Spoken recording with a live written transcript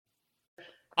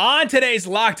On today's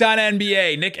Locked On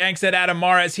NBA, Nick Angstead, Adam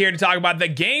Mara is here to talk about the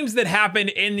games that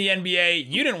happened in the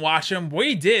NBA. You didn't watch them.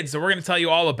 We did, so we're going to tell you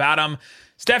all about them.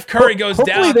 Steph Curry goes down.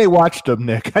 Hopefully they watched them,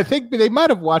 Nick. I think they might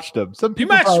have watched them. Some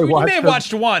people you may have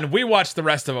watched one. We watched the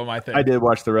rest of them, I think. I did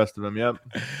watch the rest of them, yep.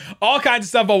 All kinds of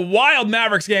stuff. A wild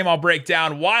Mavericks game I'll break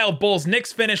down. Wild Bulls,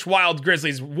 Knicks finish. Wild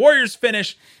Grizzlies, Warriors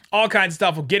finish. All kinds of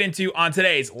stuff we'll get into on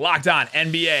today's Locked On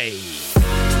NBA.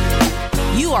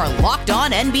 You are Locked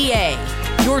On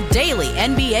NBA, your daily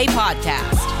NBA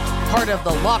podcast. Part of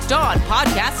the Locked On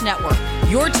Podcast Network,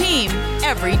 your team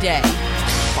every day.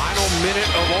 Final minute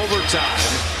of overtime.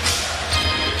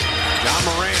 John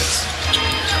Morant.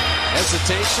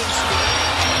 Hesitation.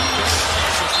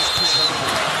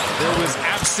 There was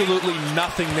absolutely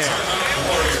nothing there.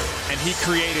 And he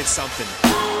created something.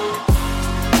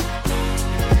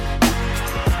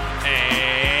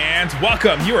 And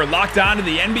welcome. You are Locked On to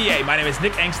the NBA. My name is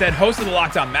Nick Angstead, host of the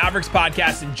Locked On Mavericks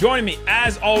podcast. And joining me,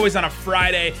 as always, on a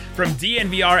Friday from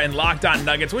DNVR and Locked On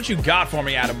Nuggets. What you got for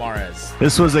me, Adam Mares?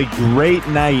 This was a great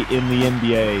night in the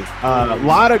NBA. A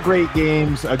lot of great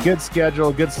games, a good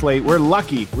schedule, good slate. We're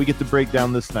lucky we get to break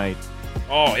down this night.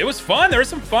 Oh, it was fun. There were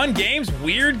some fun games,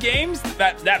 weird games.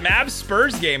 That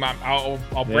Mavs-Spurs game, I'll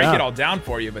break it all down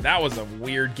for you, but that was a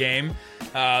weird game.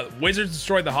 Wizards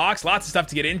destroyed the Hawks. Lots of stuff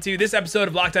to get into. This episode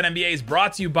of Locked On NBA is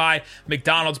brought to you by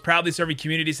McDonald's, proudly serving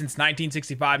community since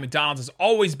 1965. McDonald's has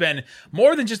always been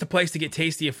more than just a place to get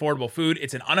tasty, affordable food.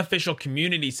 It's an unofficial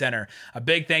community center. A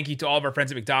big thank you to all of our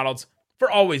friends at McDonald's for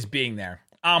always being there.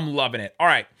 I'm loving it. All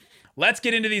right, let's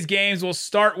get into these games. We'll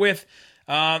start with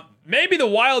maybe the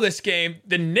wildest game,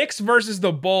 the Knicks versus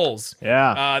the Bulls.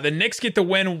 Yeah. The Knicks get the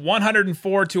win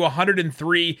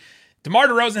 104-103. DeMar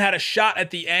DeRozan had a shot at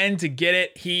the end to get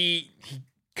it. He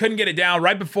couldn't get it down.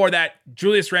 Right before that,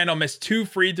 Julius Randle missed 2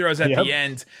 free throws at the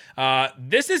end.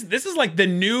 This is like the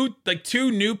new, like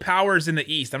 2 new powers in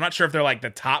the East. I'm not sure if they're like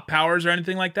the top powers or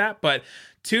anything like that, but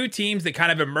 2 teams that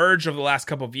kind of emerged over the last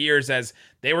couple of years as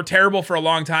they were terrible for a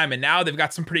long time, and now they've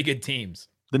got some pretty good teams.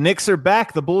 The Knicks are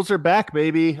back. The Bulls are back,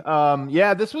 baby.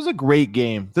 This was a great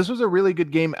game. This was a really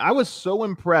good game. I was so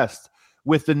impressed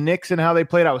with the Knicks and how they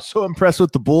played. I was so impressed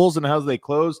with the Bulls and how they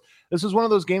closed. This was one of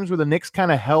those games where the Knicks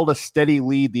kind of held a steady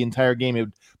lead the entire game. It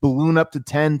would balloon up to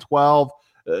 10, 12.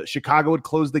 Chicago would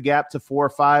close the gap to 4 or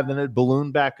 5, then it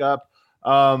ballooned back up.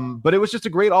 But it was just a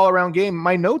great all-around game.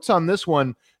 My notes on this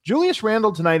one, Julius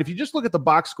Randle tonight, if you just look at the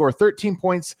box score, 13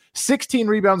 points, 16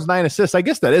 rebounds, 9 assists. I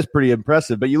guess that is pretty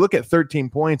impressive, but you look at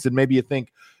 13 points and maybe you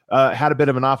think had a bit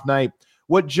of an off night.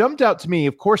 What jumped out to me,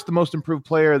 of course, the most improved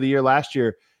player of the year last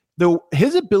year,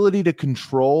 his ability to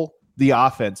control the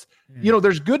offense. You know,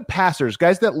 there's good passers,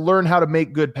 guys that learn how to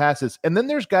make good passes. And then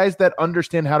there's guys that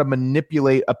understand how to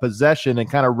manipulate a possession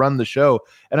and kind of run the show.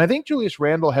 And I think Julius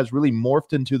Randle has really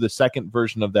morphed into the second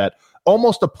version of that,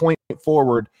 almost a point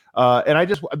forward.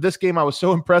 And this game, I was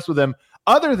so impressed with him,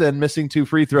 other than missing 2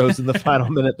 free throws in the final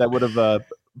minute that would have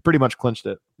pretty much clinched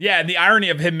it. Yeah, and the irony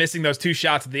of him missing those 2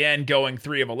 shots at the end, going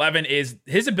 3 of 11, is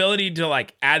his ability to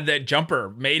like add that jumper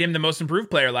made him the most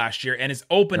improved player last year and has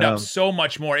opened up so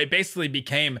much more. It basically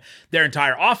became their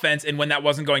entire offense, and when that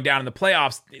wasn't going down in the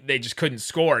playoffs, they just couldn't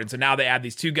score. And so now they add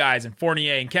these 2 guys in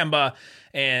Fournier and Kemba,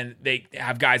 and they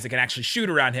have guys that can actually shoot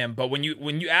around him. But when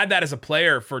you add that as a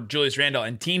player for Julius Randle,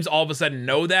 and teams all of a sudden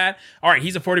know that, all right,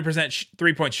 he's a 40%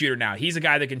 three-point shooter now. He's a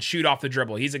guy that can shoot off the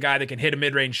dribble. He's a guy that can hit a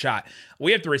mid-range shot.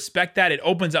 We have to respect that. It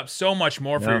opens up so much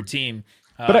more for your team.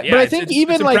 But I think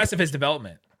it's impressive his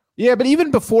development. Yeah, but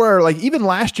even before, like even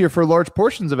last year for large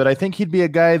portions of it, I think he'd be a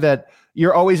guy that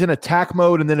you're always in attack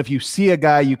mode, and then if you see a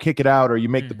guy, you kick it out or you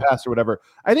make the pass or whatever.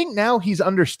 I think now he's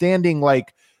understanding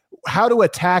like how to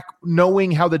attack,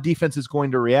 knowing how the defense is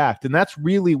going to react. And that's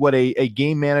really what a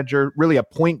game manager, really a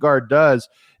point guard does.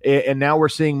 And now we're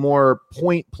seeing more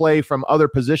point play from other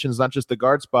positions, not just the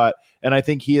guard spot. And I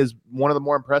think he is one of the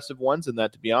more impressive ones in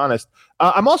that, to be honest.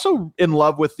 I'm also in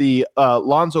love with the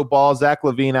Lonzo Ball, Zach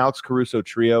LaVine, Alex Caruso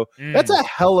trio. That's a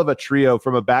hell of a trio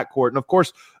from a backcourt. And of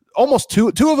course, almost two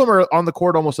of them are on the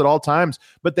court almost at all times,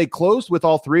 but they closed with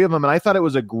all 3 of them. And I thought it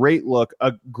was a great look,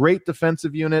 a great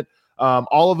defensive unit.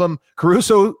 All of them.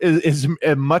 Caruso is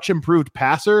a much improved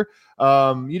passer.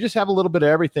 You just have a little bit of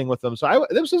everything with them. So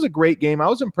this was a great game. I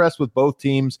was impressed with both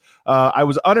teams. I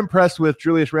was unimpressed with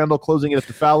Julius Randle closing it at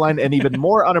the foul line, and even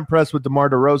more unimpressed with DeMar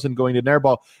DeRozan going to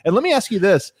airball. And let me ask you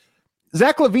this.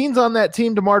 Zach LaVine's on that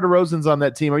team. DeMar DeRozan's on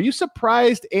that team. Are you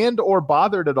surprised and or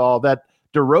bothered at all that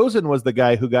DeRozan was the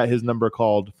guy who got his number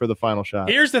called for the final shot.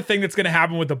 Here's the thing that's going to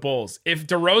happen with the Bulls. If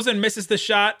DeRozan misses the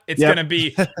shot, it's going to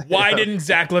be, why didn't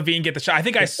Zach LaVine get the shot? I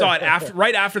think I saw it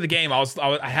right after the game.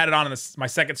 I had it on my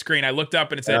second screen. I looked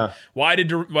up and it said, why did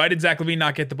Zach LaVine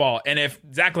not get the ball? And if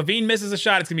Zach LaVine misses a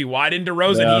shot, it's going to be, why didn't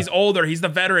DeRozan? Yeah. He's older. He's the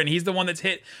veteran. He's the one that's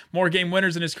hit more game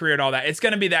winners in his career and all that. It's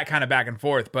going to be that kind of back and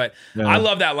forth. But I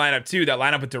love that lineup too. That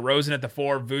lineup with DeRozan at the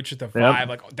 4, Vooch at the 5.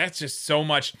 Like, that's just so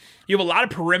much. You have a lot of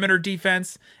perimeter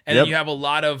defense, and then you have a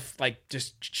lot of like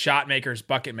just shot makers,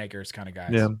 bucket makers kind of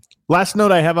guys. Yeah. Last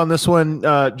note I have on this one: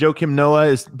 Joakim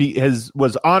Noah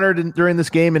was honored during this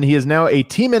game, and he is now a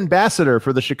team ambassador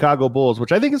for the Chicago Bulls,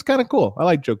 which I think is kind of cool. I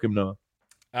like Joakim Noah.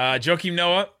 Joakim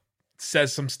Noah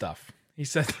says some stuff. He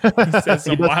says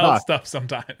some wild stuff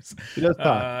sometimes. He does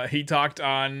talk. He talked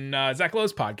on Zach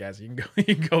Lowe's podcast. You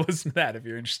can go listen to that if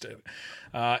you're interested.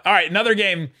 All right, another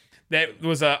game that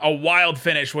was a wild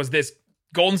finish was this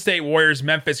Golden State Warriors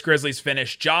Memphis Grizzlies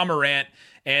finish. Ja Morant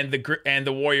and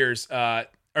the Warriors, or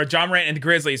Ja Morant and the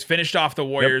Grizzlies finished off the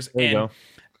Warriors. And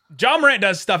Ja Morant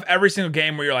does stuff every single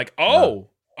game where you're like, oh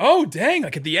dang!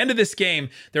 Like at the end of this game,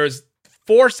 there was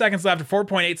 4 seconds left, or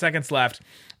 4.8 seconds left.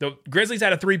 The Grizzlies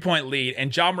had a 3-point lead,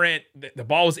 and Ja Morant, the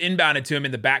ball was inbounded to him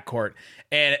in the backcourt,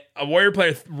 and a Warrior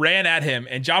player ran at him,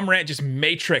 and Ja Morant just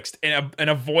matrixed and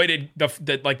avoided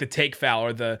the take foul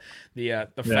or the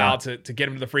foul to get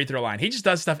him to the free throw line. He just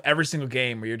does stuff every single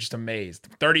game where you're just amazed.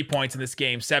 30 points in this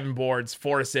game, 7 boards,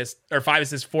 5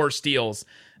 assists, 4 steals.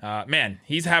 Man,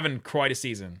 he's having quite a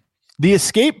season. The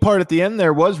escape part at the end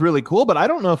there was really cool, but I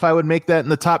don't know if I would make that in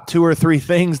the top 2 or 3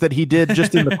 things that he did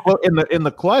just in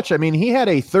the clutch. I mean, he had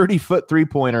a 30-foot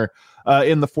 3-pointer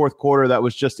in the fourth quarter that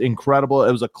was just incredible.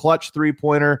 It was a clutch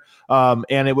 3-pointer,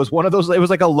 and it was one of those. It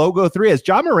was like a logo 3. Is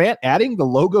Ja Morant adding the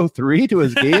logo 3 to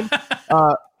his game?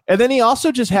 And then he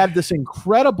also just had this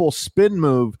incredible spin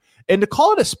move. And to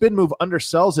call it a spin move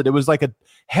undersells it. It was like a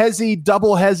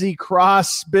double hezzy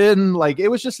cross spin. Like it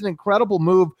was just an incredible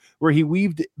move where he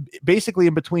weaved basically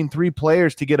in between 3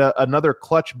 players to get another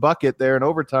clutch bucket there in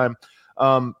overtime.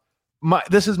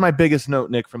 This is my biggest note,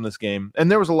 Nick, from this game. And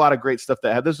there was a lot of great stuff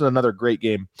that had. This is another great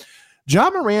game. Ja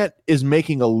Morant is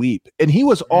making a leap, and he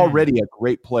was already a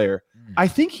great player. I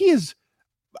think he is.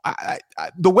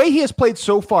 The way he has played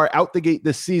so far out the gate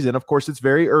this season, of course, it's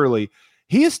very early.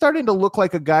 He is starting to look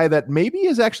like a guy that maybe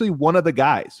is actually one of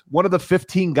the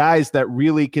 15 guys that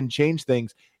really can change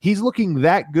things. He's looking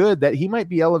that good that he might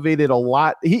be elevated a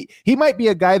lot. He might be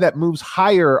a guy that moves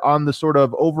higher on the sort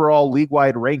of overall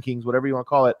league-wide rankings, whatever you want to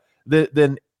call it,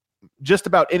 than just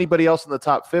about anybody else in the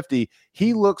top 50.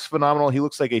 He looks phenomenal. He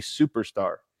looks like a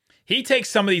superstar. He takes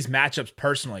some of these matchups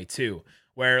personally, too.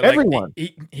 Where like everyone.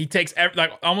 He takes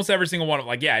like almost every single one of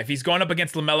like, yeah, if he's going up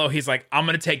against LaMelo, he's like, I'm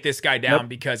going to take this guy down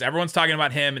because everyone's talking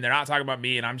about him and they're not talking about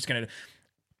me, and I'm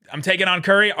taking on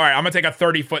Curry. All right, I'm going to take a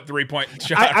 30-foot 3-point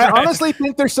shot. I honestly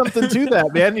think there's something to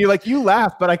that, man. You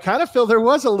laugh, but I kind of feel there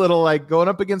was a little like going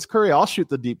up against Curry, I'll shoot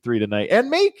the deep 3 tonight and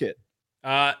make it.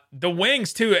 The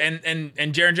wings too, and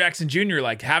Jaren Jackson Jr.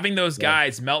 like having those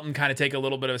guys, Melton kind of take a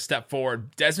little bit of a step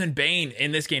forward. Desmond Bane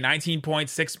in this game, 19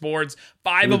 points, 6 boards,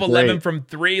 5 of 11 from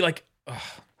 3. Like,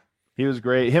 he was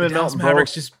great. Him and Melton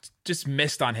Mavericks just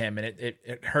missed on him, and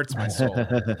it hurts my soul.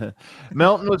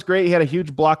 Melton was great. He had a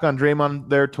huge block on Draymond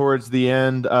there towards the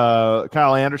end.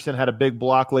 Kyle Anderson had a big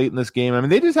block late in this game. I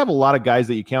mean, they just have a lot of guys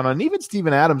that you count on. And even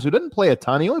Steven Adams, who doesn't play a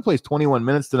ton, he only plays 21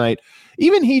 minutes tonight.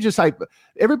 Even he just like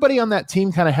everybody on that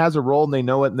team kind of has a role and they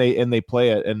know it and they play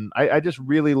it. And I just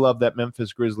really love that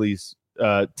Memphis Grizzlies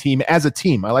team as a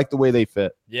team. I like the way they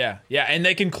fit. Yeah. And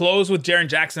they can close with Jaren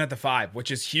Jackson at the 5, which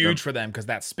is huge for them because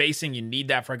that spacing, you need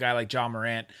that for a guy like Ja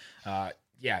Morant.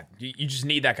 You just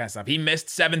need that kind of stuff. He missed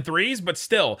 7 threes, but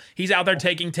still, he's out there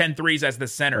taking 10 threes as the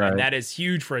center, and that is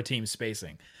huge for a team's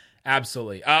spacing.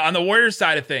 Absolutely. On the Warriors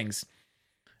side of things,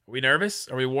 are we nervous?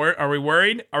 Are we worried? Are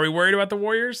we worried about the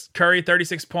Warriors? Curry,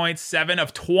 36 points, 7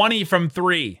 of 20 from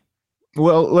 3.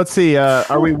 Well, let's see.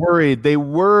 Are we worried? They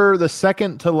were the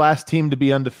second to last team to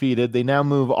be undefeated. They now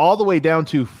move all the way down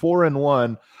to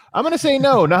 4-1. I'm going to say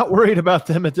no, not worried about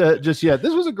them just yet.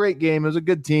 This was a great game. It was a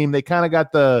good team. They kind of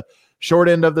got the short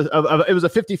end of it was a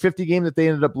 50-50 game that they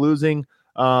ended up losing.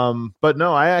 But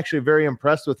no, I actually very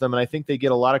impressed with them, and I think they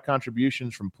get a lot of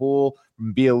contributions from Poole,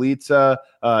 from Bielitsa,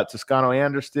 Toscano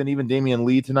Anderson, even Damian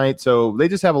Lee tonight. So they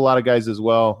just have a lot of guys as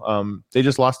well. They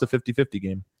just lost a 50-50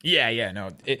 game.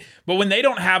 But when they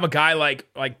don't have a guy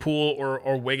like Poole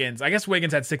or Wiggins, I guess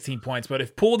Wiggins had 16 points, but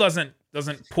if Poole doesn't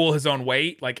pull his own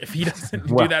weight, like if he doesn't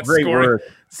do that great scoring, work.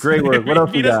 Great work. What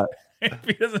else we got? if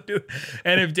he doesn't do,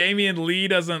 and if Damian Lee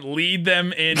doesn't lead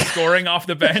them in scoring off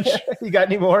the bench, You got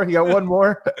any more? You got one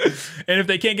more? and if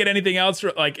they can't get anything else,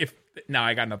 like if no,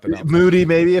 I got nothing else. Moody,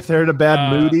 maybe if they're in a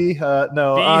bad Moody.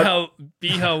 No.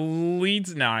 Biha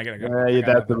leads. No, I gotta go.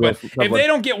 If they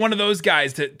don't get one of those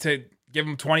guys to give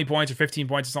them 20 points or 15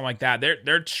 points or something like that,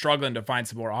 they're struggling to find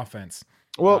some more offense.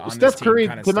 Well, Steph Curry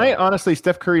tonight, honestly,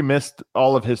 Steph Curry missed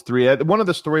all of his three. One of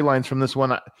the storylines from this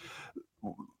one,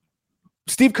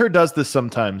 Steve Kerr does this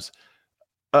sometimes.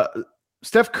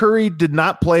 Steph Curry did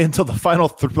not play until the final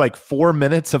 4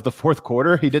 minutes of the fourth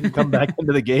quarter. He didn't come back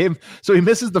into the game. So he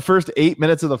misses the first 8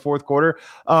 minutes of the fourth quarter.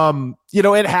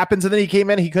 It happens. And then he came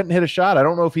in, he couldn't hit a shot. I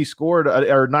don't know if he scored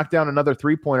or knocked down another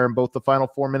 3-pointer in both the final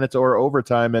 4 minutes or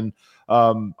overtime. And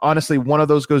honestly, one of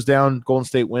those goes down. Golden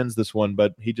State wins this one,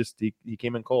 but he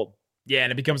came in cold. Yeah,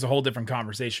 and it becomes a whole different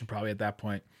conversation probably at that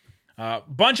point.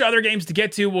 Bunch of other games to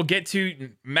get to. We'll get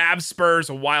to Mavs Spurs,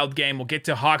 a wild game. We'll get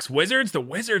to Hawks Wizards. The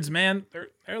Wizards, man,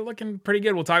 they're looking pretty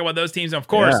good. We'll talk about those teams. And of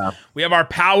course, we have our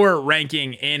power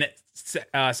ranking in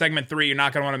segment 3. You're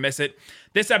not going to want to miss it.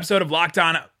 This episode of Locked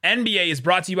On NBA is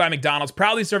brought to you by McDonald's,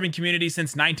 proudly serving communities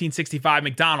since 1965.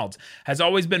 McDonald's has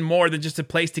always been more than just a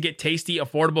place to get tasty,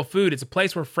 affordable food. It's a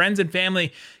place where friends and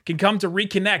family can come to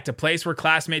reconnect, a place where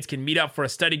classmates can meet up for a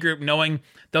study group knowing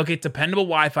they'll get dependable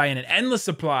Wi-Fi and an endless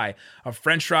supply of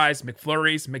French fries,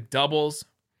 McFlurries, McDoubles,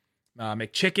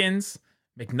 McChickens,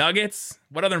 McNuggets.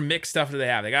 What other mixed stuff do they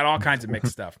have? They got all kinds of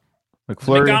mixed stuff.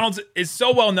 McFlurry. McDonald's is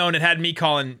so well known, it had me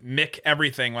calling Mick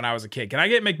everything when I was a kid. Can I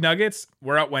get McNuggets?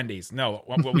 We're at Wendy's. No,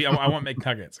 I want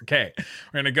McNuggets. Okay,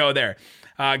 we're going to go there.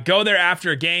 Go there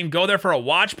after a game. Go there for a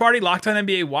watch party. Locked On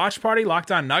NBA watch party.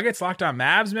 Locked On Nuggets. Locked On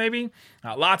Mavs, maybe.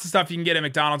 Lots of stuff you can get at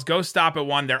McDonald's. Go stop at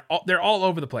one. They're all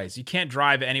over the place. You can't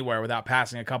drive anywhere without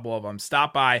passing a couple of them.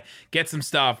 Stop by. Get some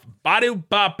stuff. Ba-do,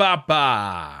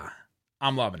 ba-ba-ba.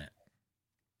 I'm loving it.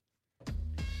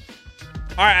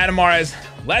 All right, Adam Mares,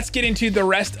 let's get into the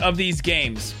rest of these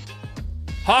games.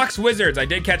 Hawks Wizards. I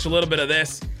did catch a little bit of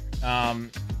this. The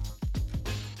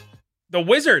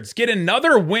Wizards get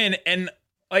another win, and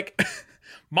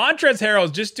Montrezl Harrell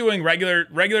is just doing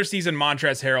regular season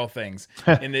Montrezl Harrell things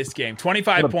in this game.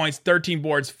 25 points, 13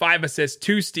 boards, 5 assists,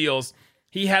 2 steals.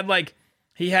 He had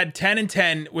 10 and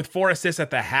 10 with 4 assists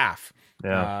at the half.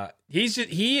 Yeah.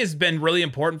 He has been really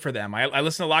important for them. I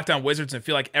listen to Locked On Wizards and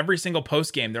feel like every single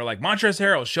post game they're like, Montrezl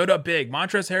Harrell showed up big.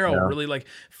 Montrezl Harrell really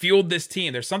fueled this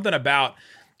team. There's something about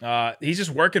he's just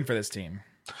working for this team.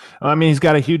 I mean, he's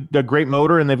got a great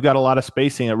motor, and they've got a lot of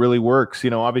spacing. It really works.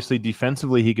 Obviously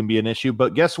defensively he can be an issue,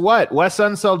 but guess what? Wes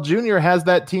Unseld Jr. has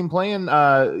that team playing,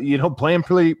 playing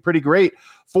pretty great.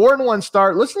 4-1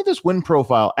 start. Listen to this win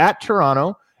profile: at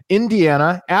Toronto,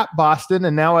 Indiana, at Boston,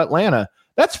 and now Atlanta.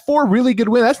 That's 4 really good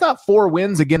wins. That's not 4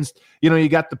 wins against, you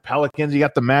got the Pelicans, you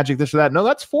got the Magic, this or that. No,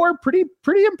 that's 4 pretty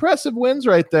impressive wins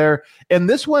right there. And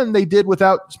this one they did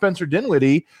without Spencer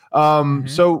Dinwiddie.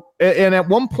 So, and at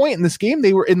one point in this game,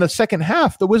 they were in the second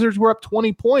half, the Wizards were up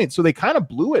 20 points. So they kind of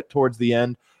blew it towards the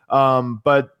end.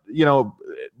 But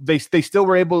they still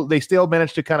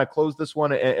managed to kind of close this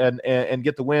one and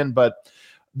get the win. But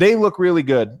they look really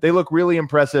good. They look really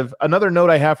impressive. Another note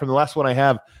I have from the last one I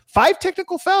have: 5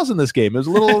 technical fouls in this game. It was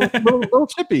a little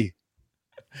chippy.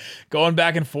 Going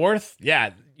back and forth.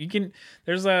 Yeah, you can.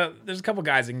 There's a couple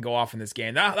guys that can go off in this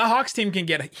game. The Hawks team can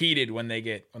get heated when they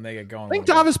get going. I think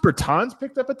Davis Bertans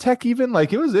picked up a tech even.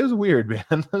 It was weird,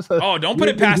 man. Don't put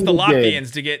it past the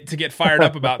Latvians to get fired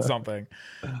up about something.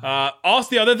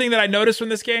 Also, the other thing that I noticed from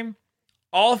this game: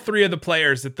 all 3 of the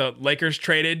players that the Lakers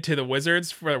traded to the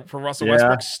Wizards for Russell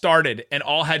Westbrook started and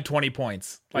all had 20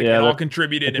 points. All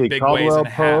contributed in big ways and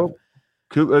half.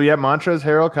 Montrezl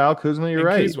Harrell, Kyle Kuzma, you're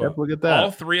right. Yep, look at that.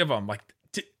 All 3 of them.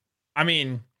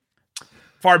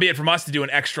 Far be it from us to do an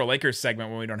extra Lakers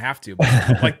segment when we don't have to.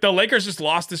 But the Lakers just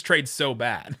lost this trade so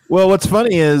bad. Well, what's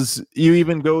funny is you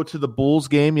even go to the Bulls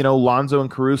game. Lonzo and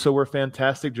Caruso were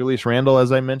fantastic. Julius Randle,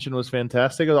 as I mentioned, was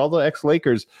fantastic. All the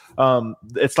ex-Lakers.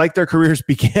 It's like their careers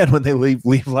began when they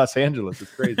leave Los Angeles.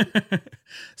 It's crazy.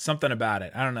 Something about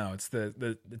it. I don't know. It's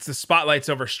the spotlights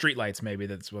over streetlights. Maybe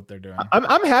that's what they're doing.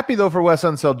 I'm happy though for Wes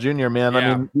Unseld Jr. Man.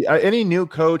 Yeah. I mean, any new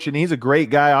coach, and he's a great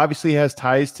guy. Obviously, he has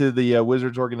ties to the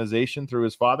Wizards organization through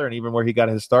his father and even where he got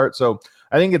his start. So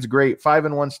I think it's great.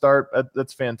 5-1 start.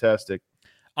 That's fantastic.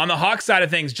 On the Hawks side of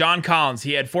things, John Collins,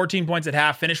 he had 14 points at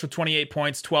half, finished with 28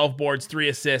 points, 12 boards, 3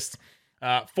 assists,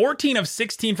 14 of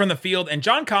 16 from the field. And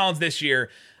John Collins this year,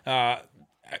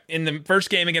 in the first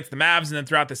game against the Mavs and then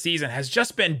throughout the season, has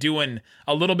just been doing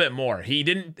a little bit more. He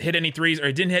didn't hit any threes, or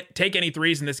he didn't take any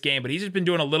threes in this game, but he's just been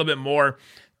doing a little bit more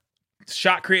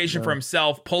shot creation for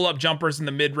himself, pull-up jumpers in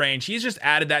the mid-range. He's just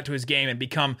added that to his game and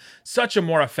become such a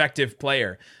more effective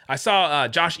player. I saw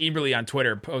Josh Eberle on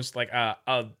Twitter post like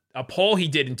a poll he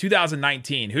did in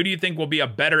 2019. Who do you think will be a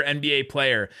better NBA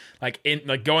player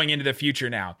going into the future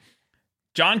now?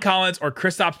 John Collins or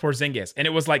Kristaps Porzingis? And it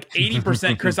was like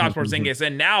 80% Kristaps Porzingis,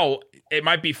 and now it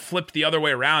might be flipped the other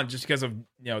way around just because of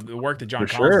the work that John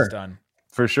Collins has done.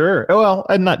 For sure. Well,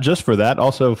 and not just for that,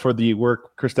 also for the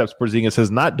work Kristaps Porzingis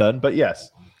has not done. But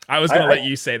yes, I was going to let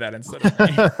you say that instead of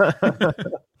me.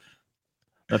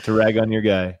 Not to rag on your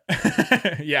guy.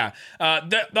 Yeah.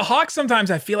 The Hawks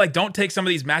sometimes I feel like don't take some of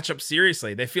these matchups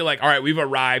seriously. They feel like, all right, we've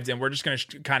arrived and we're just going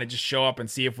to kind of just show up and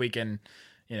see if we can,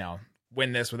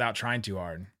 win this without trying too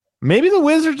hard. Maybe the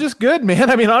Wizards are just good,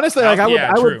 man. I mean, honestly, I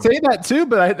would say that too,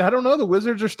 but I don't know. The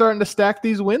Wizards are starting to stack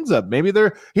these wins up. Maybe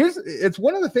it's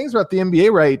one of the things about the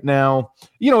NBA right now.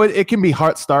 It can be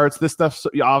hot starts. This stuff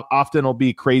often will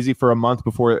be crazy for a month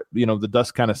before the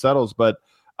dust kind of settles. But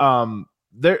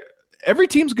every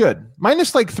team's good,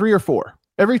 minus like 3 or 4.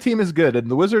 Every team is good, and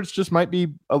the Wizards just might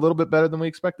be a little bit better than we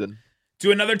expected.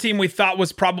 To another team we thought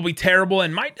was probably terrible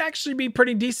and might actually be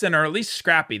pretty decent or at least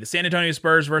scrappy. The San Antonio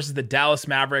Spurs versus the Dallas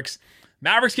Mavericks.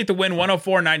 Mavericks get the win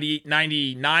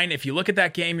 104-99. If you look at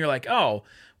that game, you're like, oh,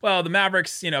 well, the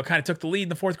Mavericks, kind of took the lead in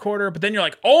the fourth quarter. But then you're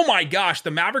like, oh my gosh,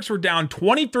 the Mavericks were down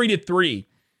 23-3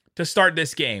 to start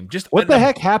this game. Just what the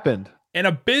heck happened? An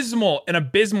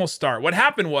abysmal start. What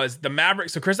happened was the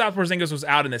Mavericks, so Kristaps Porzingis was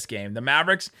out in this game. The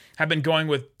Mavericks have been going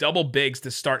with double bigs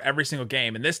to start every single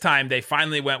game. And this time they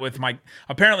finally went with my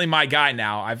guy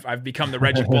now. I've become the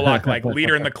Reggie Bullock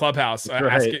leader in the clubhouse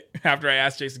after I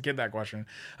asked Jason Kidd that question.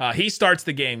 He starts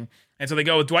the game. And so they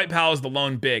go with Dwight Powell as the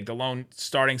lone big, the lone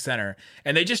starting center.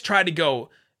 And they just tried to go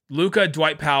Luka,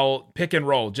 Dwight Powell, pick and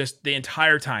roll just the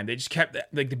entire time. They just kept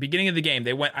the beginning of the game.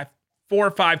 They went 4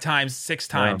 or 5 times, 6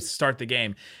 times to start the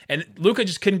game. And Luka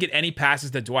just couldn't get any passes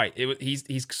to Dwight.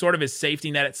 He's sort of his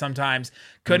safety net at sometimes.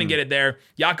 Couldn't get it there.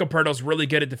 Jakob Poeltl's really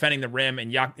good at defending the rim,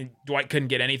 and Dwight couldn't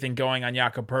get anything going on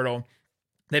Jakob Poeltl.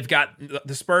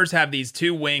 The Spurs have these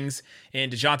 2 wings in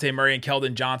DeJounte Murray and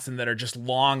Keldon Johnson that are just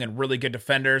long and really good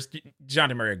defenders.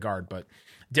 DeJounte Murray a guard, but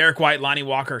Derek White, Lonnie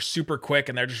Walker are super quick,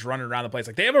 and they're just running around the place.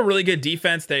 They have a really good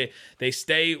defense. They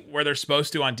stay where they're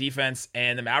supposed to on defense,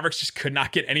 and the Mavericks just could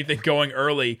not get anything going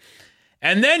early.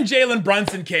 And then Jalen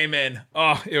Brunson came in.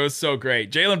 Oh, it was so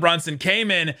great. Jalen Brunson came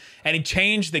in, and he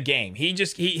changed the game.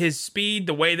 His speed,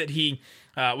 the way that he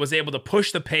was able to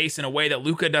push the pace in a way that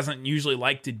Luka doesn't usually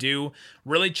like to do,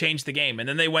 really changed the game. And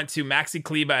then they went to Maxi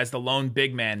Kleber as the lone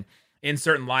big man in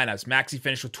certain lineups. Maxi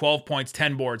finished with 12 points,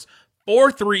 10 boards,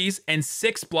 4 threes, and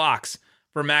 6 blocks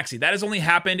for Maxi. That has only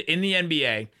happened in the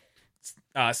NBA.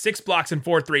 6 blocks and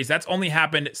 4 threes. That's only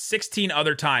happened 16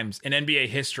 other times in NBA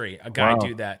history. A guy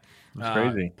do that. That's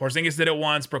crazy. Porzingis did it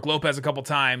once. Brook Lopez a couple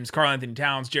times. Karl-Anthony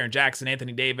Towns, Jaren Jackson,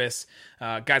 Anthony Davis,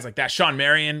 guys like that. Sean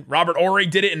Marion. Robert Horry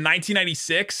did it in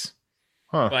 1996.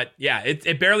 But yeah,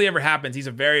 it barely ever happens. He's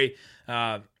a very...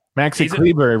 Maxi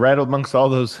Kleber, right amongst all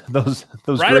those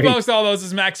right amongst all those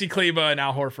is Maxi Kleber and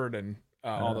Al Horford and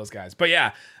all those guys. But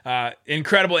yeah,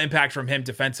 incredible impact from him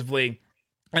defensively.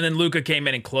 And then Luka came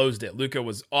in and closed it. Luka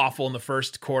was awful in the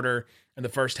first quarter, in the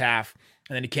first half.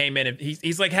 And then he came in and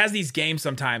he's has these games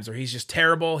sometimes where he's just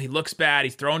terrible. He looks bad.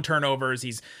 He's throwing turnovers.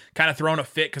 He's kind of throwing a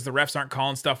fit because the refs aren't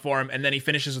calling stuff for him. And then he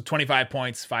finishes with 25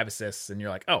 points, 5 assists. And you're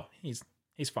like, oh, he's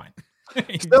fine.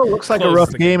 Still looks like a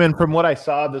rough game. And from what I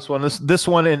saw, this one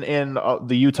and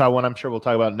the Utah one, I'm sure we'll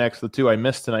talk about next, the 2 I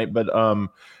missed tonight. But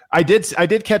I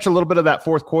did catch a little bit of that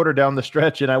fourth quarter down the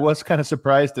stretch, and I was kind of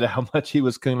surprised at how much he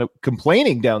was kind of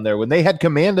complaining down there when they had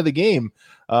command of the game.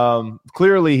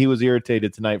 Clearly, he was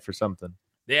irritated tonight for something.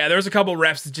 Yeah, there was a couple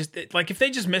refs that just if they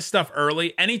just miss stuff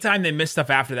early, anytime they miss stuff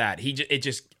after that, it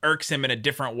just irks him in a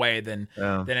different way than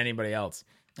anybody else.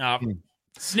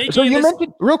 So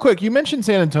you mentioned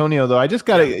San Antonio, though. I just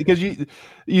got to, because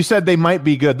you said they might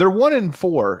be good. They're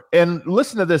 1-4, and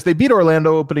listen to this: they beat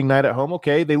Orlando opening night at home.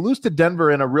 Okay, they lose to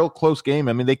Denver in a real close game.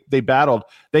 I mean, they battled.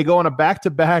 They go on a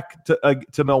back-to-back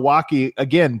to Milwaukee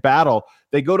again. Battle.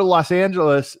 They go to Los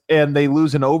Angeles and they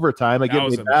lose in overtime again. That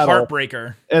was a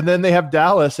heartbreaker. And then they have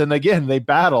Dallas, and again they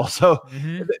battle. So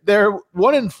they're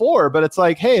 1-4, but it's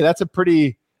like, hey, that's a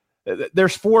pretty.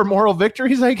 There's 4 moral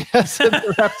victories, I guess,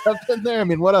 wrapped up in there. I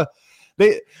mean,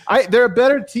 they're a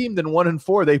better team than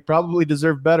 1-4. They probably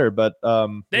deserve better, but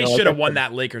they should have won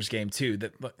that Lakers game too.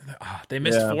 They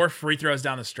missed 4 free throws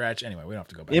down the stretch. Anyway, we don't have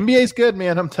to go back. NBA's good,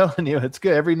 man. I'm telling you, it's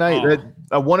good every night.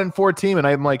 A 1-4 team, and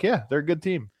I'm like, yeah, they're a good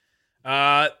team.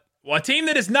 Well, a team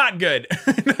that is not good,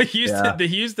 the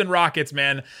Houston Rockets,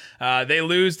 man, they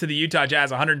lose to the Utah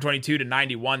Jazz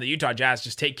 122-91. The Utah Jazz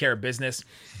just take care of business.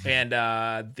 And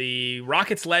the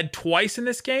Rockets led twice in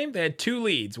this game. They had 2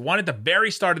 leads, one at the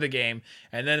very start of the game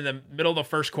and then in the middle of the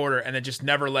first quarter, and then just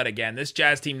never led again. This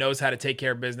Jazz team knows how to take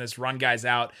care of business, run guys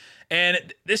out.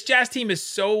 And this Jazz team is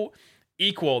so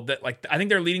equal that, like, I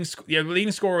think their leading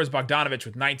scorer was Bogdanovich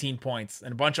with 19 points,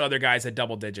 and a bunch of other guys had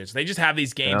double digits. They just have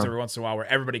these games every once in a while where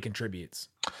everybody contributes.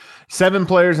 7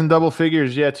 players in double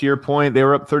figures. Yeah, to your point, they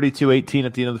were up 32-18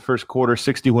 at the end of the first quarter,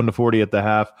 61-40 at the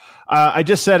half. I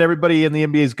just said everybody in the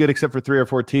NBA is good except for 3 or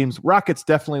 4 teams. Rockets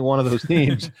definitely one of those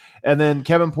teams. And then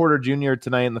Kevin Porter Jr.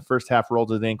 tonight in the first half rolled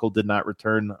his ankle, did not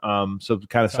return. So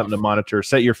kind of something to monitor.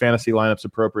 Set your fantasy lineups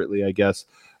appropriately, I guess.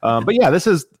 But yeah, this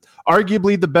is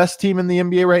arguably the best team in the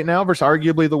NBA right now versus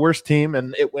arguably the worst team,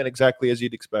 and it went exactly as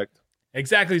you'd expect.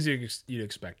 Exactly as you'd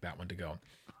expect that one to go.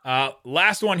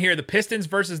 Last one here, the Pistons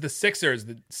versus the Sixers.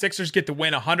 The Sixers get the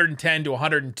win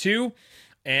 110-102.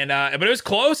 And but it was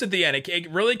close at the end.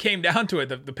 It really came down to it.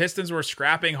 The Pistons were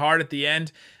scrapping hard at the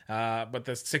end, but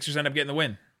the Sixers end up getting the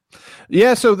win.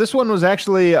 Yeah, so this one was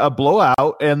actually a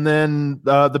blowout, and then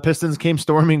the Pistons came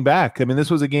storming back. I mean, this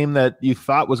was a game that you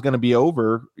thought was going to be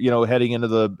over, heading into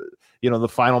the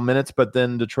final minutes, but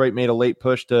then Detroit made a late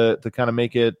push to kind of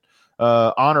make it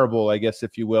honorable, I guess,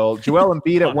 if you will. Joel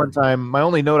Embiid at one time, my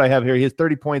only note I have here, he has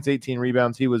 30 points, 18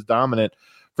 rebounds. He was dominant.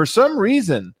 For some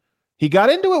reason, he got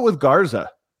into it with Garza.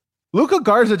 Luka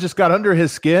Garza just got under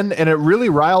his skin, and it really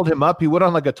riled him up. He went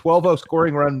on like a 12-0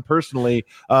 scoring run personally.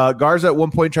 Garza at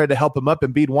one point tried to help him up.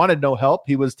 Embiid wanted no help.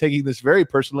 He was taking this very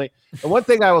personally. And one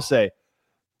thing I will say,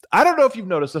 I don't know if you've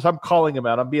noticed this. I'm calling him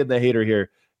out. I'm being the hater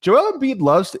here. Joel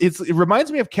Embiid it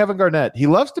reminds me of Kevin Garnett. He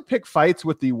loves to pick fights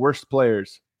with the worst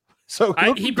players. So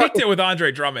he picked it with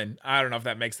Andre Drummond. I don't know if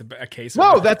that makes a case.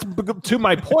 No, that's to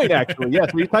my point, actually.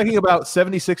 Yes. Were you talking about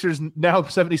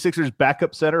 76ers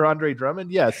backup center Andre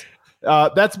Drummond? Yes.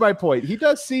 That's my point. He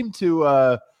does seem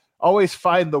to always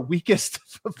find the weakest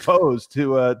foes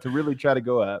to really try to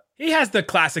go at. He has the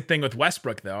classic thing with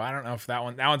Westbrook, though. I don't know if that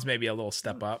one's maybe a little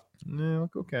step up. Yeah,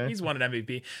 okay. He's won an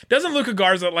MVP. Doesn't Luka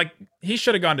Garza, he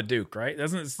should have gone to Duke, right?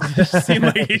 Doesn't it seem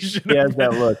like he should have? He has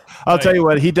that look. I'll tell you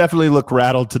what, he definitely looked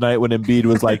rattled tonight when Embiid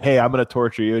was like, hey, I'm going to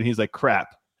torture you. And he's like,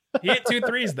 crap. He hit 2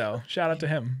 threes, though. Shout out to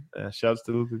him. Shouts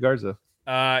to Luka Garza.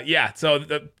 Yeah, so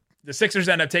the Sixers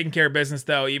end up taking care of business,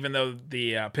 though, even though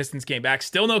the Pistons came back.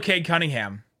 Still no Cade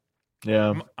Cunningham.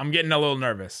 Yeah. I'm getting a little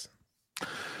nervous.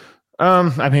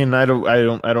 I mean, I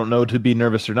don't know to be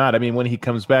nervous or not. I mean, when he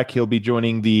comes back, he'll be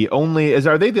joining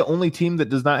are they the only team that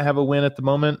does not have a win at the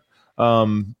moment?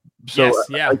 Yes,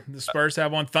 yeah. The Spurs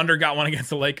have one. Thunder got one against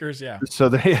the Lakers. Yeah. So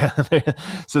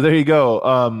there you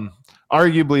go.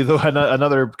 Arguably, though,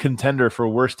 another contender for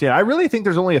worst team. I really think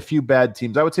there's only a few bad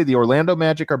teams. I would say the Orlando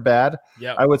Magic are bad.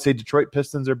 Yep. I would say Detroit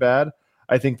Pistons are bad.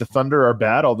 I think the Thunder are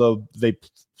bad, although they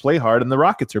play hard, and the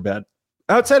Rockets are bad.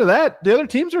 Outside of that, the other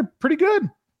teams are pretty good.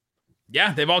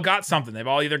 Yeah, they've all got something. They've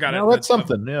all either got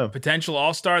a potential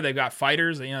all-star. They've got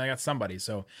fighters. They got somebody.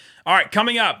 So, all right,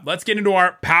 coming up, let's get into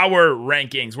our power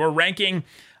rankings. We're ranking,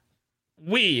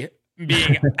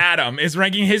 being Adam, is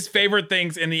ranking his favorite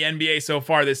things in the NBA so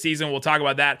far this season. We'll talk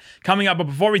about that coming up. But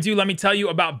before we do, let me tell you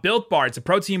about Built Bar. It's a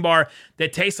protein bar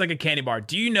that tastes like a candy bar.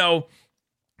 Do you know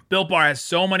Built Bar has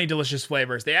so many delicious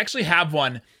flavors? They actually have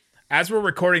one. As we're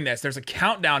recording this, there's a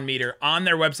countdown meter on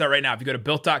their website right now. If you go to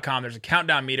Built.com, there's a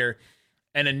countdown meter.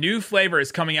 And a new flavor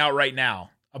is coming out right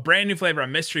now. A brand new flavor, a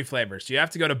mystery flavor. So you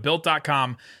have to go to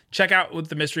Built.com, check out what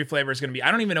the mystery flavor is going to be.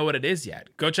 I don't even know what it is yet.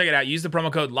 Go check it out. Use the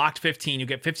promo code LOCKED15. You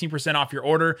get 15% off your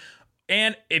order.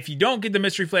 And if you don't get the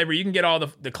mystery flavor, you can get all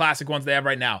the classic ones they have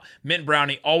right now. Mint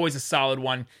brownie, always a solid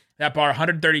one. That bar,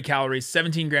 130 calories,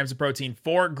 17 grams of protein,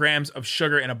 4 grams of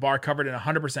sugar in a bar covered in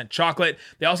 100% chocolate.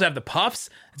 They also have the puffs.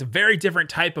 It's a very different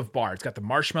type of bar. It's got the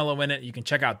marshmallow in it. You can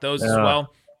check out those as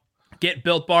well. Get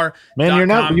Built Bar.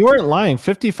 Man, you weren't lying.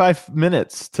 55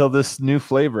 minutes till this new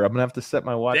flavor. I'm gonna have to set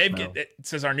my watch. It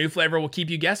says our new flavor will keep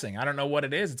you guessing. I don't know what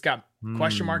it is. It's got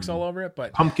question marks all over it,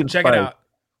 but pumpkin check spice it out.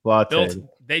 Latte. Built,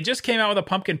 they just came out with a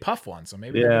pumpkin puff one, so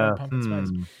maybe they're doing pumpkin spice.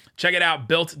 Check it out,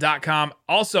 Built.com.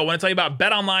 Also, I want to tell you about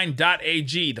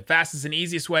BetOnline.ag, the fastest and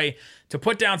easiest way to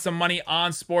put down some money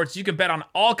on sports. You can bet on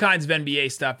all kinds of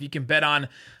NBA stuff. You can bet on,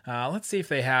 let's see if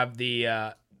they have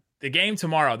the game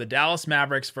tomorrow, the Dallas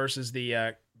Mavericks versus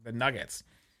the Nuggets.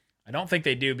 I don't think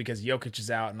they do because Jokic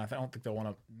is out, and I don't think they'll want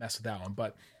to mess with that one.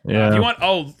 But if you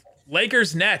want,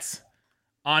 Lakers Nets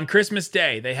on Christmas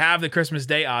Day. They have the Christmas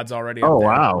Day odds already. Oh,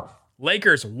 wow.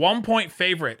 Lakers 1-point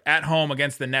favorite at home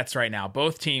against the Nets right now.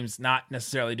 Both teams not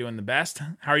necessarily doing the best.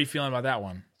 How are you feeling about that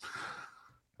one?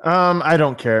 I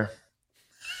don't care.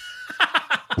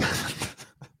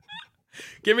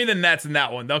 Give me the Nets in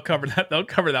that one. They'll cover that. They'll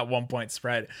cover that 1 point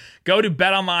spread. Go to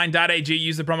betonline.ag.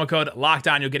 Use the promo code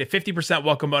LOCKEDON. You'll get a 50%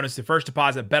 welcome bonus to first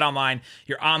deposit. BetOnline,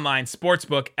 your online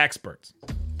sportsbook experts.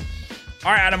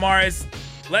 All right, Adamares,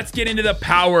 let's get into the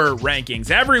power rankings.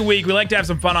 Every week, we like to have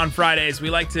some fun on Fridays. We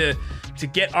like to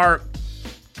get our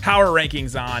power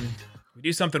rankings on. We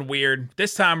do something weird.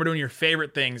 This time, we're doing your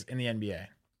favorite things in the NBA.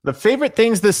 The favorite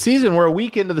things this season, we're a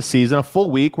week into the season, a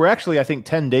full week. We're actually, I think,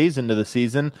 10 days into the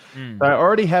season. But I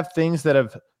already have things that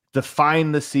have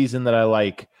defined the season that I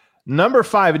like. Number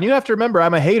 5, and you have to remember,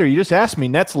 I'm a hater. You just asked me,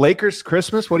 Nets, Lakers,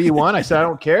 Christmas, what do you want? I said, I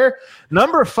don't care.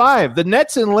 Number 5, the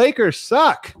Nets and Lakers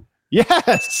suck.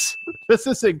 Yes, this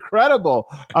is incredible.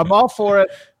 I'm all for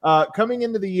it. Coming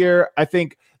into the year, I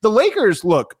think the Lakers,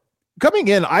 look, coming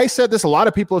in, I said this, a lot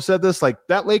of people have said this, like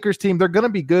that Lakers team, they're going to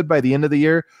be good by the end of the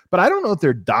year, but I don't know if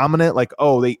they're dominant, like,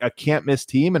 they a can't miss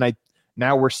team. And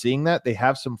now we're seeing that they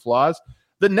have some flaws.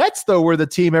 The Nets, though, were the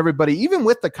team everybody, even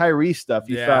with the Kyrie stuff,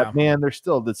 you thought, man, they're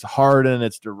still, it's Harden,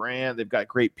 it's Durant, they've got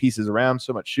great pieces around,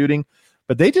 so much shooting,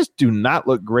 but they just do not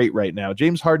look great right now.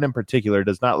 James Harden in particular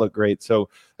does not look great. So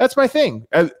that's my thing.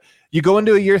 You go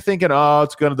into a year thinking,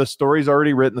 the story's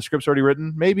already written, the script's already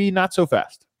written, maybe not so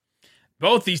fast.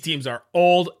 Both these teams are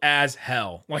old as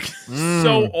hell. Like,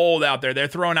 so old out there. They're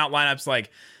throwing out lineups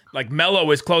like Melo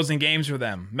is closing games for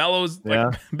them. Melo's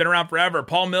been around forever.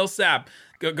 Paul Millsap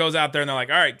goes out there and they're like,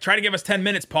 all right, try to give us 10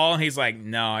 minutes, Paul. And he's like,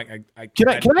 no,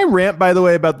 Can I rant, by the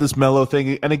way, about this Melo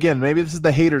thing? And again, maybe this is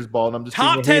the hater's ball, and I'm just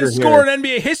top 10 scorer in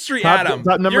NBA history, Adam.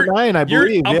 Top number 9, I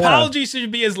believe. Your apologies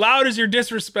should be as loud as your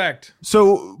disrespect.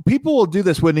 So people will do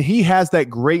this when he has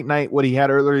that great night, what he had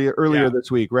earlier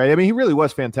this week, right? I mean, he really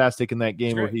was fantastic in that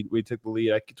game where we took the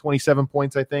lead, like 27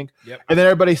 points, I think. Yep. And then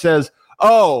everybody says,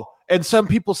 and some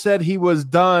people said he was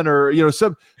done, or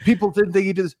some people didn't think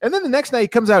he did this. And then the next night he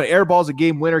comes out and airballs a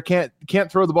game winner, can't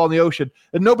throw the ball in the ocean,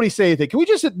 and nobody say anything. Can we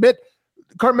just admit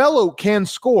Carmelo can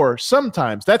score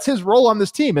sometimes? That's his role on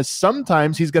this team. Is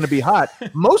sometimes he's going to be hot.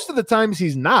 Most of the times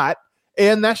he's not,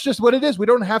 and that's just what it is. We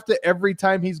don't have to every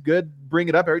time he's good bring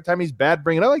it up. Every time he's bad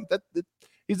bring it up. Like that,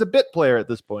 he's a bit player at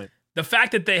this point. The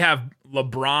fact that they have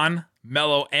LeBron,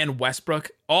 Melo, and Westbrook,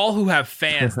 all who have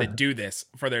fans that do this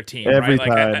for their team, every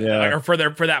right? Time, or for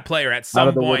that player at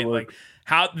some point. Like,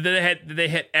 how did they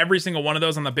hit every single one of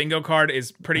those on the bingo card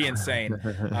is pretty insane.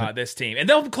 This team, and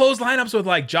they'll close lineups with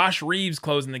like Josh Reeves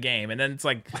closing the game, and then it's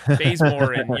like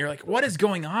Bazemore, and you're like, what is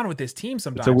going on with this team?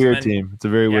 Sometimes it's a weird team. It's a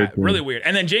very weird team. Really weird.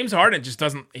 And then James Harden just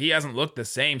hasn't looked the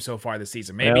same so far this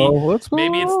season. Maybe let's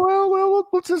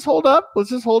just hold up. Let's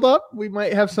just hold up. We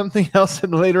might have something else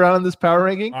later on in this power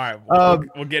ranking. All right,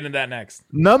 we'll get into that next.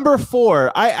 Number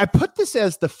 4, I put this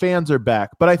as the fans are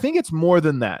back, but I think it's more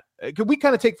than that. We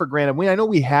kind of take for granted. I know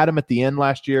we had him at the end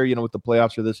last year, with the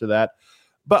playoffs or this or that.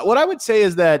 But what I would say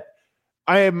is that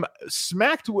I am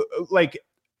smacked.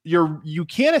 You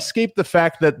can't escape the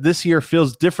fact that this year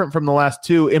feels different from the last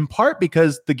 2, in part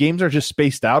because the games are just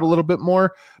spaced out a little bit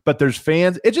more, but there's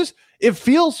fans. It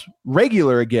feels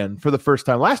regular again for the first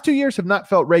time. Last 2 years have not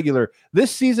felt regular.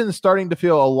 This season is starting to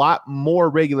feel a lot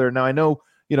more regular. Now I know,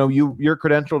 you're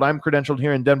credentialed, I'm credentialed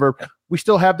here in Denver. We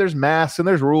still have, there's masks and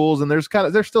there's rules and there's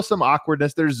still some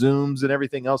awkwardness. There's Zooms and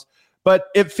everything else, but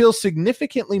it feels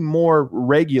significantly more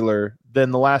regular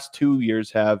than the last 2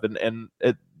 years have. And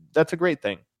that's a great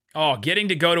thing. Oh, getting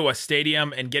to go to a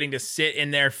stadium and getting to sit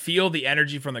in there, feel the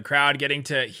energy from the crowd, getting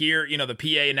to hear, the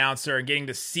PA announcer, and getting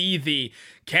to see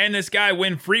can this guy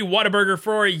win free Whataburger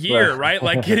for a year, right?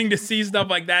 Like getting to see stuff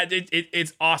like that.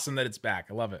 It's awesome that it's back.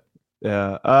 I love it.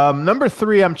 Yeah. Number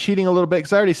 3, I'm cheating a little bit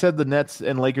because I already said the Nets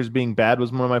and Lakers being bad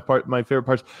was one of my favorite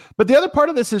parts. But the other part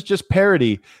of this is just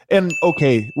parity. And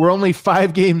okay, we're only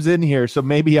 5 games in here, so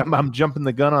maybe I'm jumping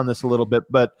the gun on this a little bit.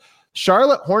 But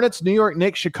Charlotte Hornets, New York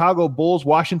Knicks, Chicago Bulls,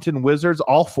 Washington Wizards,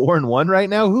 all 4-1 right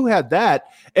now. Who had that?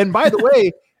 And by the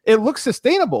way, it looks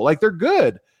sustainable. Like they're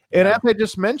good. And as I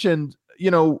just mentioned,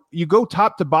 you go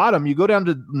top to bottom, you go down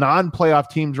to non-playoff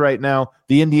teams right now.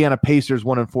 The Indiana Pacers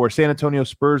 1-4, San Antonio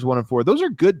Spurs 1-4. Those are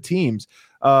good teams.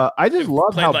 I just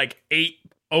love how like 8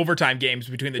 overtime games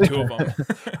between the two of them.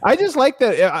 I just like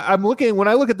that. When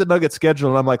I look at the Nuggets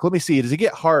schedule, and I'm like, let me see, does it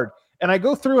get hard? And I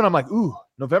go through and I'm like, ooh,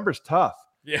 November's tough.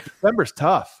 Yeah, December's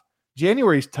tough.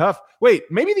 January's tough. Wait,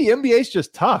 maybe the NBA's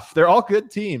just tough. They're all good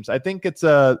teams. I think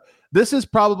this is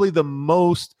probably the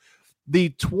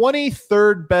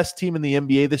 23rd best team in the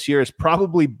NBA this year is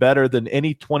probably better than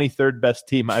any 23rd best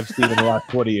team I've seen in the last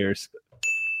 20 years.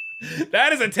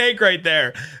 That is a take right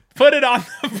there. Put it on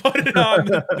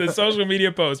the social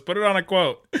media post. Put it on a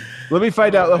quote. Let me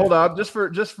find out. Hold on, just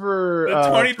for the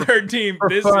 23rd team. For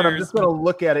this fun, I'm just gonna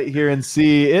look at it here and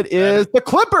see. It is the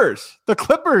Clippers. The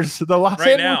Los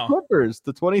Angeles Clippers,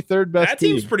 the 23rd best. That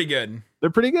team's team. pretty good.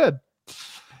 They're pretty good.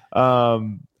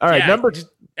 All right,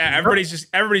 everybody's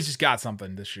just got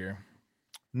something this year.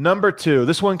 Number 2.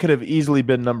 This one could have easily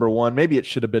been number 1. Maybe it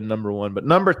should have been number 1, but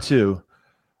number 2.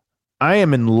 I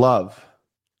am in love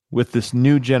with this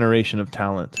new generation of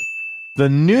talent. The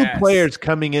new players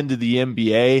coming into the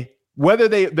NBA, whether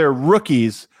they're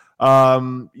rookies,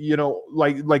 like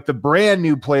the brand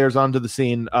new players onto the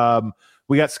scene.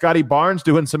 We got Scotty Barnes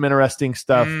doing some interesting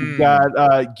stuff. We got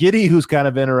Giddey, who's kind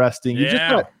of interesting.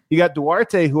 You got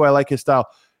Duarte, who I like his style.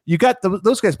 You got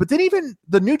those guys, but then even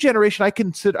the new generation,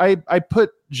 I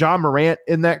put Ja Morant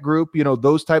in that group.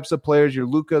 Those types of players, your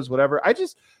Lucas, whatever.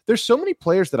 There's so many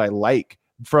players that I like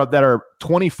that are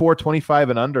 24,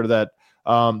 25 and under that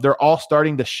they're all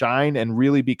starting to shine and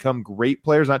really become great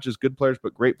players, not just good players,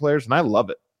 but great players. And I love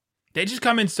it. They just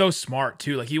come in so smart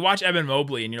too. Like you watch Evan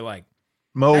Mobley and you're like,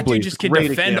 Mobley that dude just can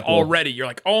defend already. You're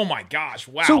like, oh my gosh,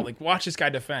 wow. Watch this guy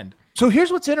defend. So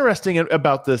here's what's interesting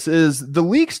about this is the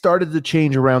league started to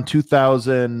change around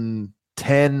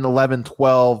 2010, 11,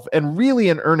 12, and really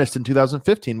in earnest in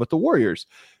 2015 with the Warriors.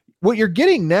 What you're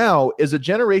getting now is a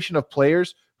generation of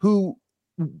players who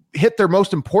hit their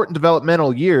most important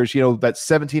developmental years, that's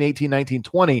 17, 18, 19,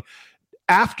 20,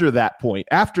 after that point,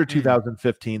 after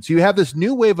 2015. So you have this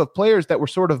new wave of players that were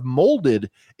sort of molded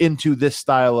into this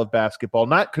style of basketball,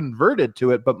 not converted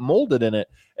to it, but molded in it.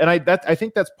 And I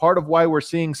think that's part of why we're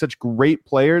seeing such great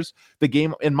players. The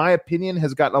game, in my opinion,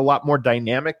 has gotten a lot more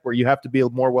dynamic where you have to be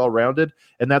more well-rounded.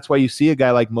 And that's why you see a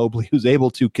guy like Mobley who's able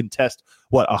to contest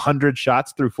 100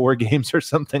 shots through 4 games or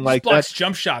something like that.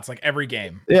 Jump shots like every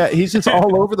game. Yeah, he's just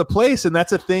all over the place. And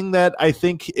that's a thing that I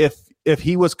think if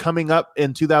he was coming up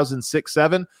in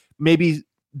 2006-07, maybe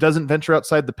doesn't venture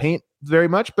outside the paint very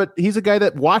much, but he's a guy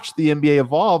that watched the NBA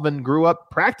evolve and grew up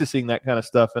practicing that kind of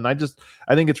stuff. And I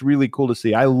think it's really cool to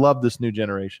see. I love this new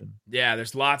generation. Yeah,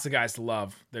 there's lots of guys to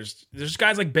love. There's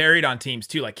guys like buried on teams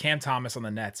too, like Cam Thomas on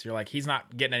the Nets. You're like, he's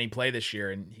not getting any play this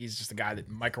year, and he's just a guy that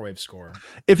microwave scorer.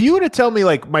 If you were to tell me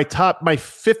like my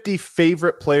 50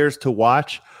 favorite players to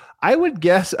watch, I would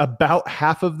guess about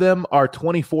half of them are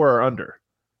 24 or under.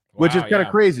 Which is kind of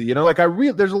crazy,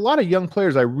 there's a lot of young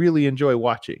players I really enjoy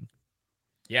watching.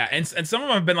 Yeah, and some of them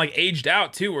have been like aged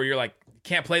out too, where you're like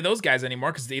can't play those guys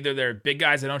anymore because either they're big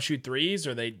guys that don't shoot threes,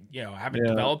 or they haven't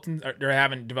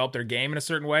developed their game in a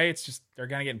certain way. It's just they're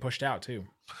kind of getting pushed out too.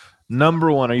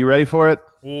 Number 1, are you ready for it?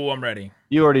 Oh, I'm ready.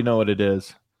 You already know what it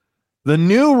is. The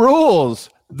new rules.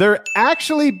 They're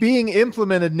actually being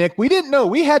implemented, Nick. We didn't know.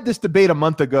 We had this debate a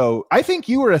month ago. I think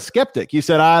you were a skeptic. You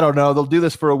said, I don't know. They'll do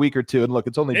this for a week or two. And look,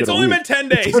 it's only been 10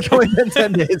 days. It's only been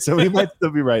 10 days, so we might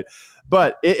still be right.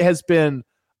 But it has been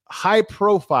high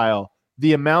profile,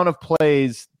 the amount of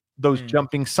plays, those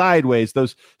jumping sideways,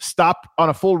 those stop on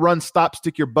a full run,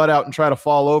 stick your butt out and try to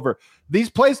fall over. These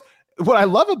plays, what I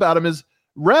love about them is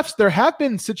refs, there have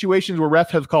been situations where refs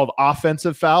have called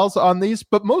offensive fouls on these,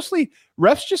 but mostly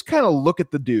refs just kind of look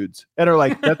at the dudes and are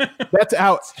like, that's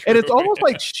out. And it's almost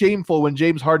like shameful when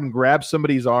James Harden grabs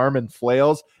somebody's arm and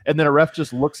flails, and then a ref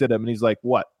just looks at him and he's like,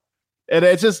 what? And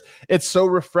it's so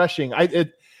refreshing.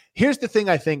 Here's the thing.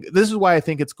 I think this is why I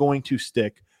think it's going to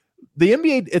stick. The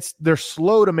NBA, they're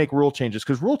slow to make rule changes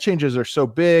because rule changes are so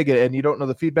big and you don't know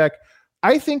the feedback.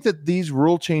 I think that these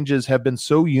rule changes have been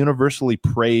so universally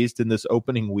praised in this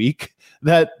opening week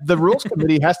that the rules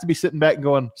committee has to be sitting back and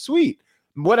going, sweet,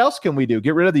 what else can we do?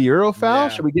 Get rid of the Euro foul? Yeah.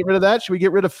 Should we get rid of that? Should we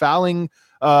get rid of fouling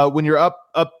when you're up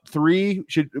 3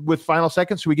 with final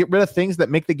seconds? Should we get rid of things that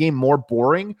make the game more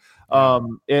boring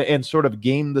and sort of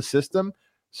game the system?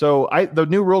 So the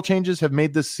new rule changes have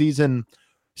made this season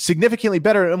significantly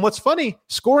better. And what's funny,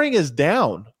 scoring is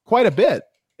down quite a bit.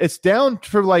 It's down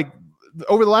for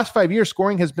over the last 5 years,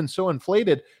 scoring has been so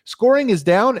inflated. Scoring is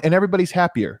down and everybody's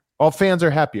happier. All fans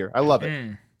are happier. I love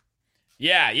it.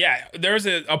 Yeah. There was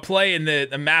a play in the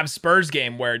Mavs Spurs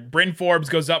game where Bryn Forbes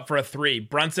goes up for a 3.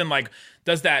 Brunson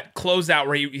does that closeout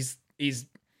where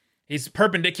he's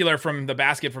perpendicular from the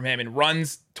basket from him and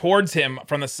runs towards him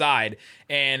from the side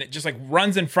and just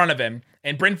runs in front of him.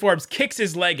 And Bryn Forbes kicks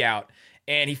his leg out.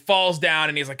 And he falls down,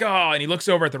 and he's like, oh, and he looks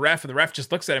over at the ref, and the ref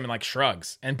just looks at him and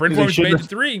shrugs. And Bryn Forbes made the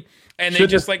 3, and they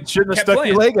just shouldn't have stuck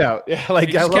your leg out. Yeah, he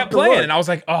just kept playing, and I was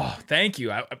like, oh, thank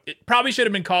you. It probably should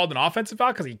have been called an offensive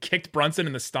foul because he kicked Brunson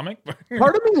in the stomach.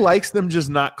 Part of me likes them just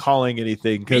not calling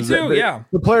anything because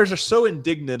the players are so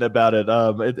indignant about it.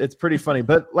 It's pretty funny,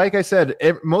 but like I said,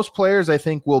 most players I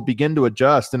think will begin to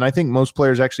adjust, and I think most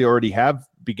players actually already have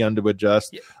begun to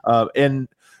adjust. And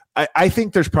I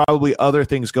think there's probably other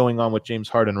things going on with James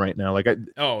Harden right now. Like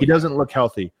he doesn't look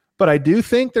healthy. But I do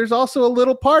think there's also a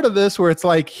little part of this where it's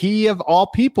like he, of all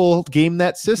people, gamed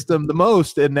that system the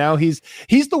most. And now he's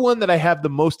the one that I have the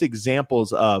most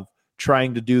examples of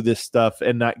trying to do this stuff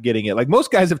and not getting it. Like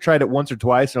most guys have tried it once or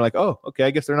twice and are like, oh, okay,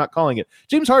 I guess they're not calling it.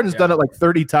 James Harden's done it like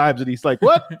 30 times and he's like,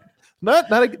 what? not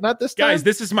this time. Guys,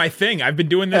 this is my thing. I've been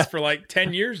doing this for like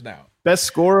 10 years now. Best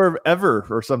scorer ever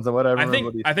or something, whatever.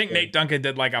 I think Nate Duncan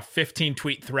did like a 15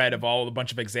 tweet thread of a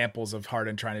bunch of examples of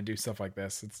Harden trying to do stuff like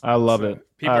this. I love it.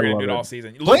 People are going to do it all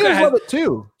season. Players love it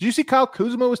too. Did you see Kyle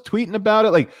Kuzma was tweeting about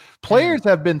it? Like players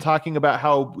have been talking about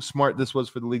how smart this was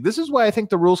for the league. This is why I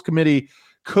think the rules committee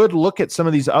could look at some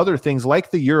of these other things like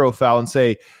the Euro foul and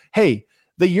say, hey,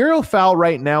 the Euro foul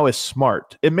right now is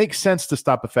smart. It makes sense to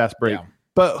stop a fast break. Yeah.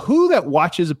 But who that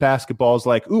watches a basketball is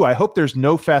like, ooh, I hope there's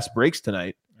no fast breaks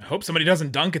tonight. I hope somebody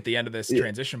doesn't dunk at the end of this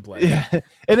transition play. Yeah.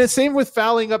 And it's same with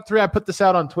fouling up three. I put this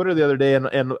out on Twitter the other day,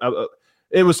 and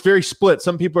it was very split.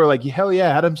 Some people are like, hell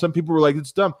yeah, Adam. Some people were like,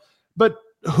 it's dumb. But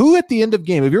who at the end of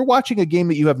game, if you're watching a game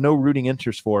that you have no rooting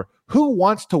interest for, who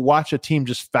wants to watch a team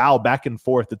just foul back and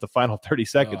forth at the final 30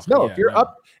 seconds?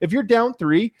 If you're down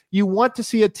 3, you want to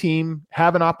see a team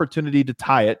have an opportunity to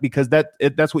tie it because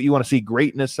that's what you want to see.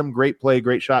 Greatness, some great play,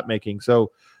 great shot making.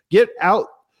 So get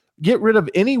rid of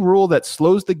any rule that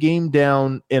slows the game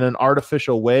down in an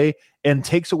artificial way and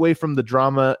takes away from the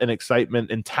drama and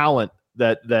excitement and talent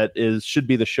that should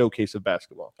be the showcase of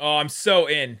basketball. Oh, I'm so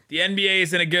in. The NBA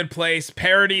is in a good place.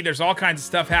 Parity, there's all kinds of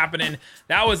stuff happening.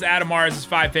 That was Adam Mars'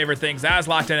 5 favorite things. That was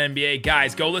Locked On NBA.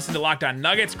 Guys, go listen to Locked On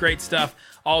Nuggets. Great stuff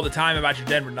all the time about your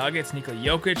Denver Nuggets. Nikola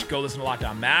Jokic. Go listen to Locked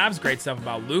On Mavs. Great stuff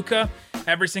about Luka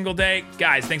every single day.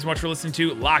 Guys, thanks so much for listening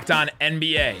to Locked On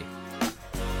NBA.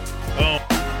 Boom.